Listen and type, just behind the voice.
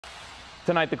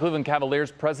Tonight, the Cleveland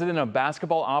Cavaliers president of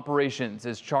basketball operations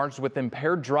is charged with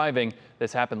impaired driving.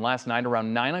 This happened last night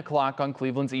around 9 o'clock on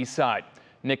Cleveland's east side.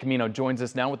 Nick Camino joins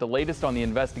us now with the latest on the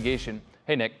investigation.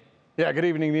 Hey, Nick. Yeah, good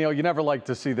evening, Neil. You never like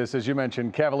to see this, as you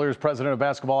mentioned. Cavaliers president of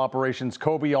basketball operations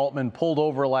Koby Altman pulled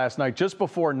over last night just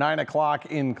before 9 o'clock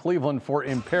in Cleveland for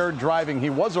impaired driving.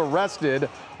 He was arrested.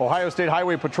 Ohio State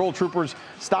Highway Patrol troopers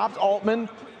stopped Altman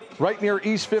right near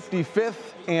East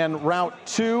 55th and Route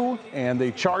 2, and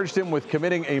they charged him with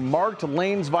committing a marked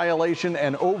lanes violation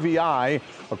and OVI.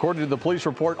 According to the police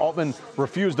report, Altman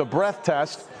refused a breath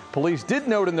test. Police did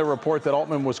note in their report that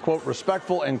Altman was, quote,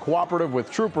 respectful and cooperative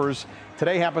with troopers.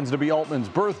 Today happens to be Altman's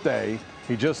birthday.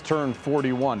 He just turned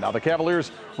 41. Now, the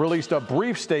Cavaliers released a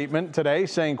brief statement today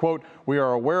saying, quote, we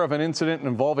are aware of an incident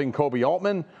involving Koby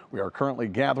Altman. We are currently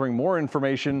gathering more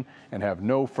information and have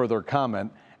no further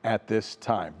comment at this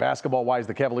time. Basketball-wise,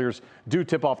 the Cavaliers do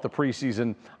tip off the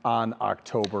preseason on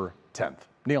October 10th.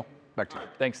 Neil, back to you.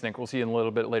 Thanks, Nick. We'll see you in a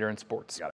little bit later in sports.